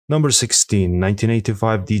Number 16,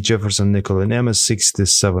 1985 D Jefferson nickel in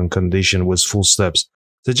MS67 condition with full steps.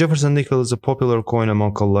 The Jefferson nickel is a popular coin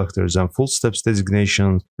among collectors, and full steps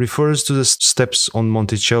designation refers to the steps on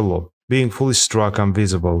Monticello being fully struck and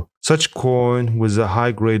visible. Such coin with a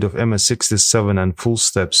high grade of MS67 and full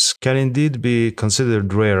steps can indeed be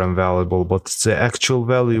considered rare and valuable, but the actual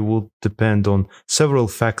value will depend on several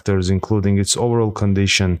factors, including its overall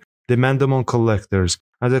condition, demand among collectors,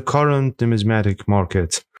 and the current numismatic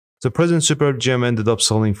market. The present superb gem ended up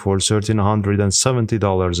selling for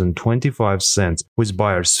 $1,370.25 with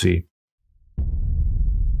buyer's fee.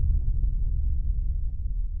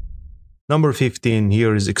 Number 15,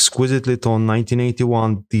 here is exquisitely toned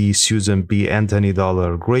 1981 D Susan B. Anthony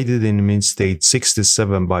dollar, graded in mint state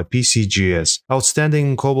 67 by PCGS.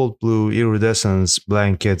 Outstanding cobalt blue iridescence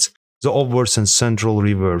blankets the obverse and central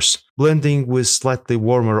reverse, blending with slightly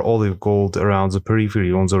warmer olive gold around the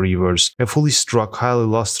periphery on the reverse. A fully struck, highly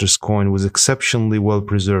lustrous coin with exceptionally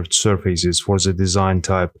well-preserved surfaces for the design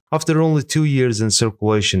type. After only 2 years in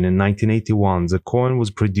circulation in 1981, the coin was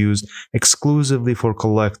produced exclusively for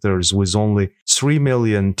collectors, with only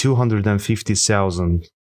 3,250,000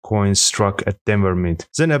 coins struck at Denver Mint,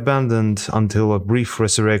 then abandoned until a brief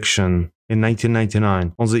resurrection in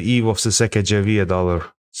 1999 on the eve of the Sacagawea dollar.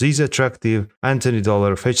 This attractive Anthony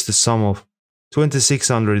dollar fetched a sum of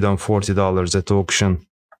 $2,640 at auction.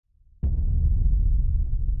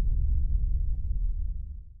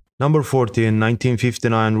 Number 14,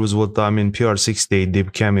 1959 Roosevelt Diamond PR68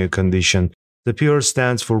 Deep Cameo condition. The PR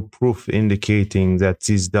stands for proof, indicating that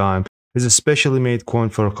this dime is a specially made coin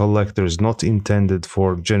for collectors, not intended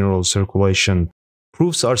for general circulation.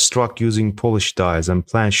 Proofs are struck using polished dies and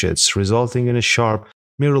planchets, resulting in a sharp,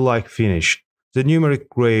 mirror-like finish. The numeric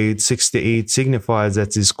grade 68 signifies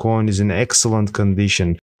that this coin is in excellent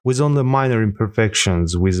condition, with only minor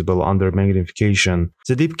imperfections visible under magnification.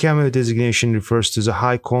 The deep cameo designation refers to the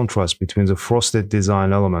high contrast between the frosted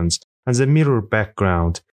design elements and the mirror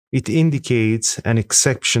background. It indicates an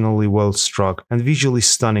exceptionally well-struck and visually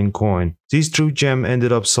stunning coin. This true gem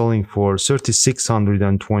ended up selling for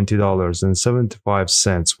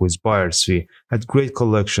 $3,620.75 with buyer's fee at Great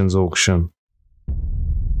Collections auction.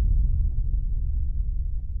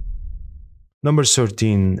 Number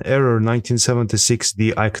 13, Error 1976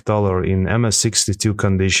 D Ike dollar in MS62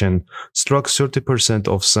 condition, struck 30%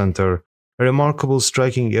 off center. A remarkable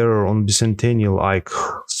striking error on bicentennial Ike,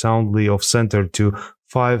 soundly off center to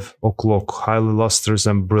 5 o'clock, highly lustrous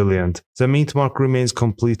and brilliant. The mint mark remains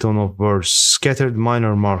complete on obverse, scattered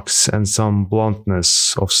minor marks and some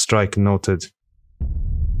bluntness of strike noted.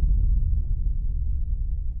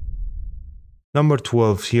 Number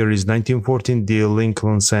 12, here is 1914 D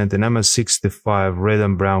Lincoln cent in MS65 red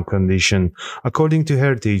and brown condition. According to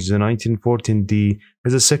Heritage, the 1914 D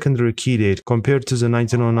is a secondary key date compared to the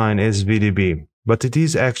 1909 SVDB, but it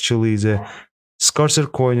is actually the scarcer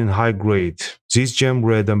coin in high grade. This gem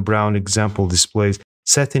red and brown example displays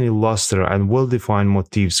satiny luster and well-defined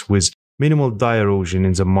motifs with minimal dye erosion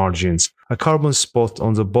in the margins. A carbon spot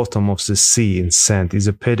on the bottom of the C in cent is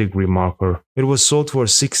a pedigree marker. It was sold for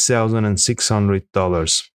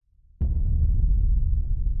 $6,600.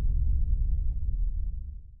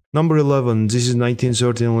 Number 11, this is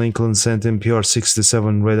 1913 Lincoln cent in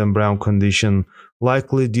PR67 red and brown condition,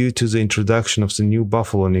 likely due to the introduction of the new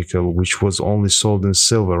Buffalo nickel, which was only sold in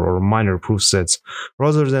silver or minor proof sets,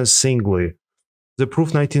 rather than singly. The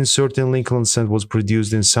proof 1913 Lincoln cent was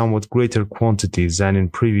produced in somewhat greater quantities than in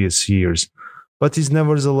previous years, but is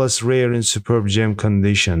nevertheless rare in superb gem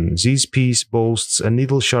condition. This piece boasts a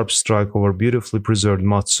needle-sharp strike over beautifully preserved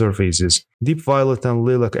matte surfaces. Deep violet and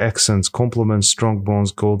lilac accents complement strong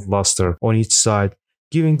bronze gold luster on each side,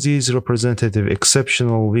 giving this representative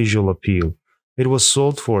exceptional visual appeal. It was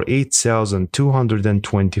sold for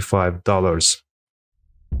 $8,225.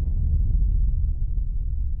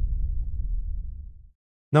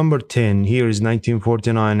 Number 10, here is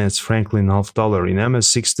 1949 S Franklin half dollar in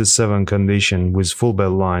MS67 condition with full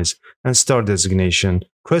bell lines and star designation,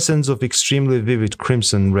 crescents of extremely vivid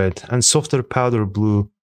crimson red and softer powder blue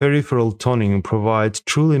peripheral toning provide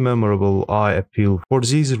truly memorable eye appeal for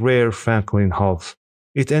this rare Franklin half.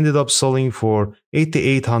 It ended up selling for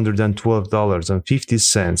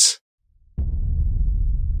 $8,812.50.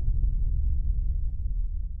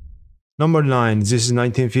 Number 9, this is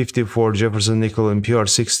 1954 Jefferson nickel in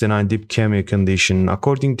PR69 deep cameo condition.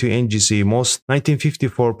 According to NGC, most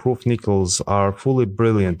 1954 proof nickels are fully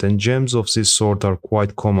brilliant and gems of this sort are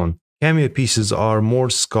quite common. Cameo pieces are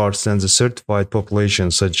more scarce than the certified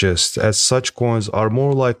population suggests, as such coins are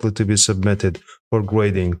more likely to be submitted for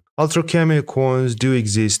grading. Ultra cameo coins do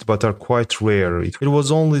exist but are quite rare. It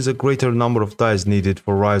was only the greater number of dice needed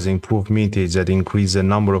for rising proof mintage that increased the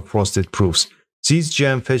number of frosted proofs. This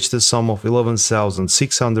gem fetched a sum of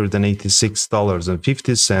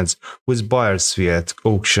 $11,686.50 with buyer's fee at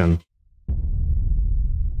auction.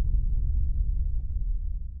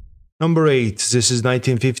 Number 8. This is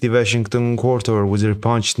 1950 Washington quarter with a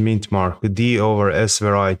punched mint mark, D over S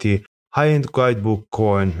variety, high-end guidebook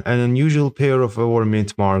coin. An unusual pair of our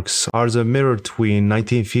mint marks are the mirror twin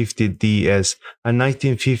 1950 DS and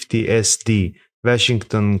 1950 SD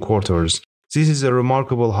Washington quarters. This is a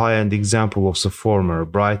remarkable high-end example of the former,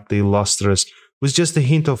 brightly lustrous, with just a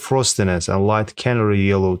hint of frostiness and light canary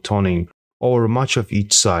yellow toning over much of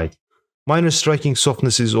each side. Minor striking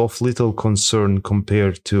softness is of little concern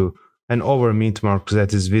compared to an over mint mark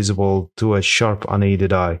that is visible to a sharp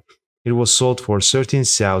unaided eye. It was sold for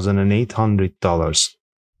 $13,800.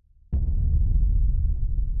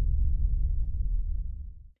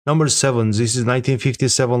 Number 7. This is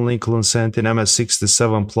 1957 Lincoln Cent in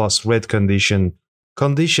MS67 Plus red condition.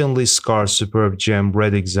 Conditionally scarred superb gem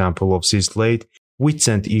red example of this late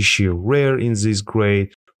Whitcent issue, rare in this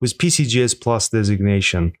grade, with PCGS Plus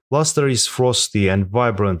designation. Luster is frosty and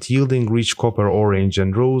vibrant, yielding rich copper orange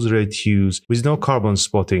and rose red hues with no carbon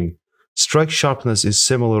spotting. Strike sharpness is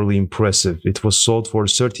similarly impressive. It was sold for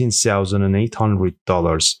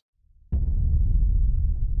 $13,800.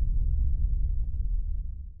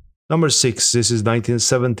 Number 6. This is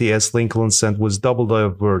 1970 S Lincoln Cent with double die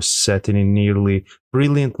of verse satin in nearly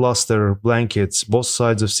brilliant luster blankets both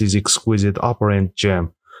sides of this exquisite upper end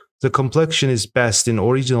gem. The complexion is best in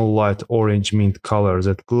original light orange mint color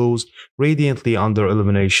that glows radiantly under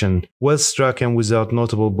illumination, well struck and without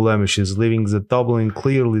notable blemishes, leaving the doubling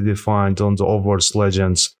clearly defined on the obverse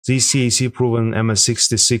legends. This CAC proven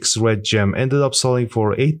MS66 red gem ended up selling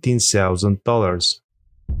for $18,000.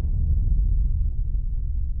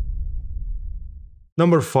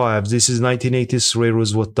 Number 5. This is 1983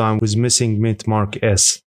 Rosewood Time with missing mint mark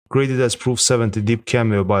S. Graded as Proof 70 Deep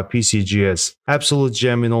Cameo by PCGS. Absolute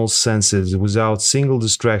gem in all senses, without single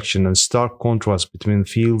distraction and stark contrast between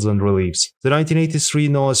fields and reliefs. The 1983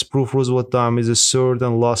 No S Proof Rosewood Time is the third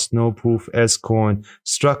and last No Proof S coin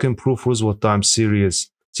struck in Proof Rosewood Time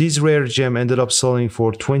series. This rare gem ended up selling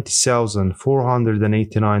for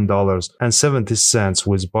 $20,489.70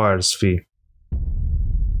 with buyer's fee.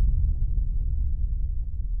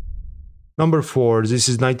 Number 4. This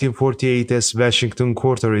is 1948 S Washington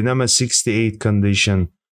quarter in MS68 condition.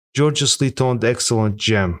 Gorgeously toned excellent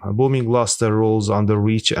gem. A booming luster rolls under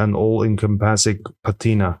reach and all-encompassing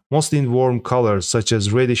patina, mostly in warm colors such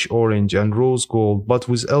as reddish orange and rose gold, but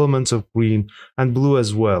with elements of green and blue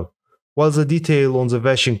as well. While the detail on the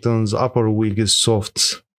Washington's upper wig is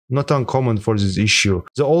soft, not uncommon for this issue,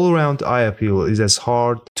 the all-around eye appeal is as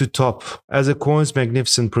hard to top as the coin's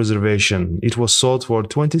magnificent preservation. It was sold for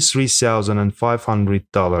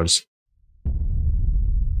 $23,500.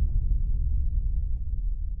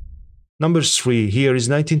 Number 3. Here is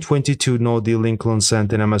 1922 No D Lincoln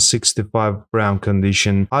Cent in MS65 brown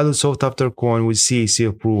condition, highly sought after coin with CAC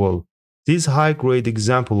approval. This high-grade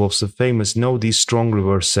example of the famous No D strong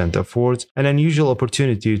reverse cent affords an unusual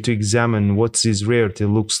opportunity to examine what this rarity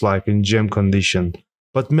looks like in gem condition,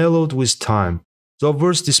 but mellowed with time. The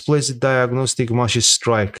obverse displays a diagnostic mushy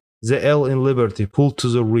strike, the L in Liberty pulled to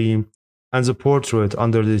the rim, and the portrait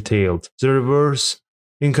under-detailed. The reverse,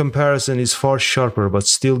 in comparison, is far sharper but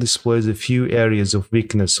still displays a few areas of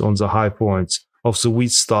weakness on the high points of the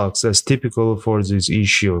wheat stalks as typical for this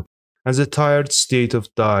issue, and the tired state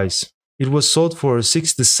of dice. It was sold for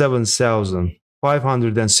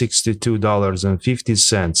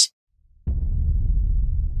 $67,562.50.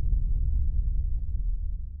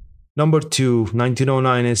 Number 2.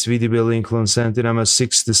 1909 SVDB Lincoln Cent in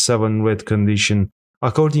MS67 red condition.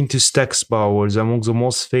 According to Stacksbauer, is among the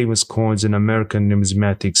most famous coins in American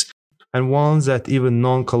numismatics, and ones that even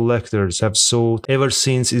non-collectors have sought ever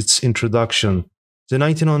since its introduction. The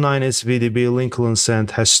 1909 SVDB Lincoln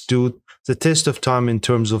Cent has stood the test of time in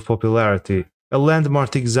terms of popularity, a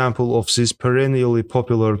landmark example of this perennially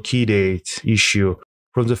popular key date issue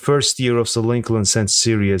from the first year of the Lincoln Cent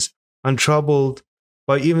series. Untroubled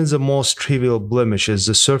by even the most trivial blemishes,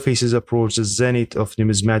 the surfaces approach the zenith of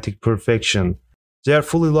numismatic perfection. They are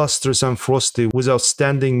fully lustrous and frosty with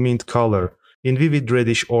outstanding mint color in vivid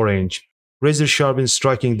reddish orange, razor sharp in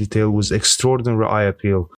striking detail with extraordinary eye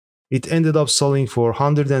appeal. It ended up selling for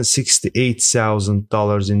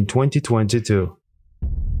 $168,000 in 2022.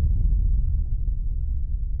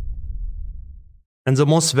 And the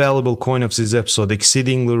most valuable coin of this episode,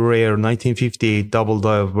 exceedingly rare 1958 double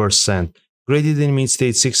die of verse cent, Graded in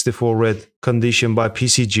mint-state 64 red condition by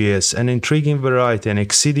PCGS, an intriguing variety and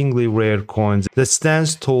exceedingly rare coin that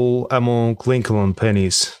stands tall among Lincoln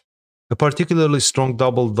pennies. A particularly strong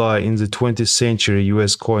double die in the 20th century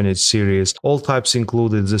US coinage series, all types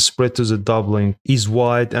included, the spread to the doubling is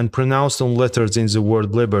wide and pronounced on letters in the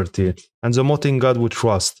word liberty, and the motto in God we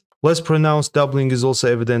trust. Less pronounced doubling is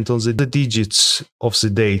also evident on the digits of the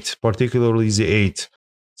date, particularly the 8.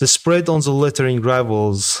 The spread on the lettering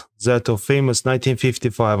rivals that of famous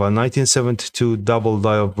 1955 and 1972 double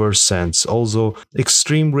die of verse cents. Also,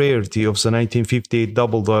 extreme rarity of the 1958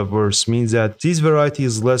 double die verse means that this variety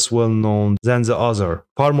is less well known than the other,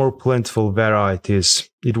 far more plentiful varieties.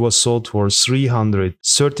 It was sold for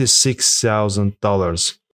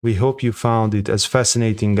 $336,000. We hope you found it as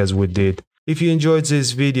fascinating as we did. If you enjoyed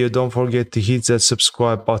this video, don't forget to hit that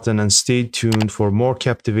subscribe button and stay tuned for more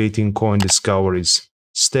captivating coin discoveries.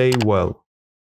 Stay well.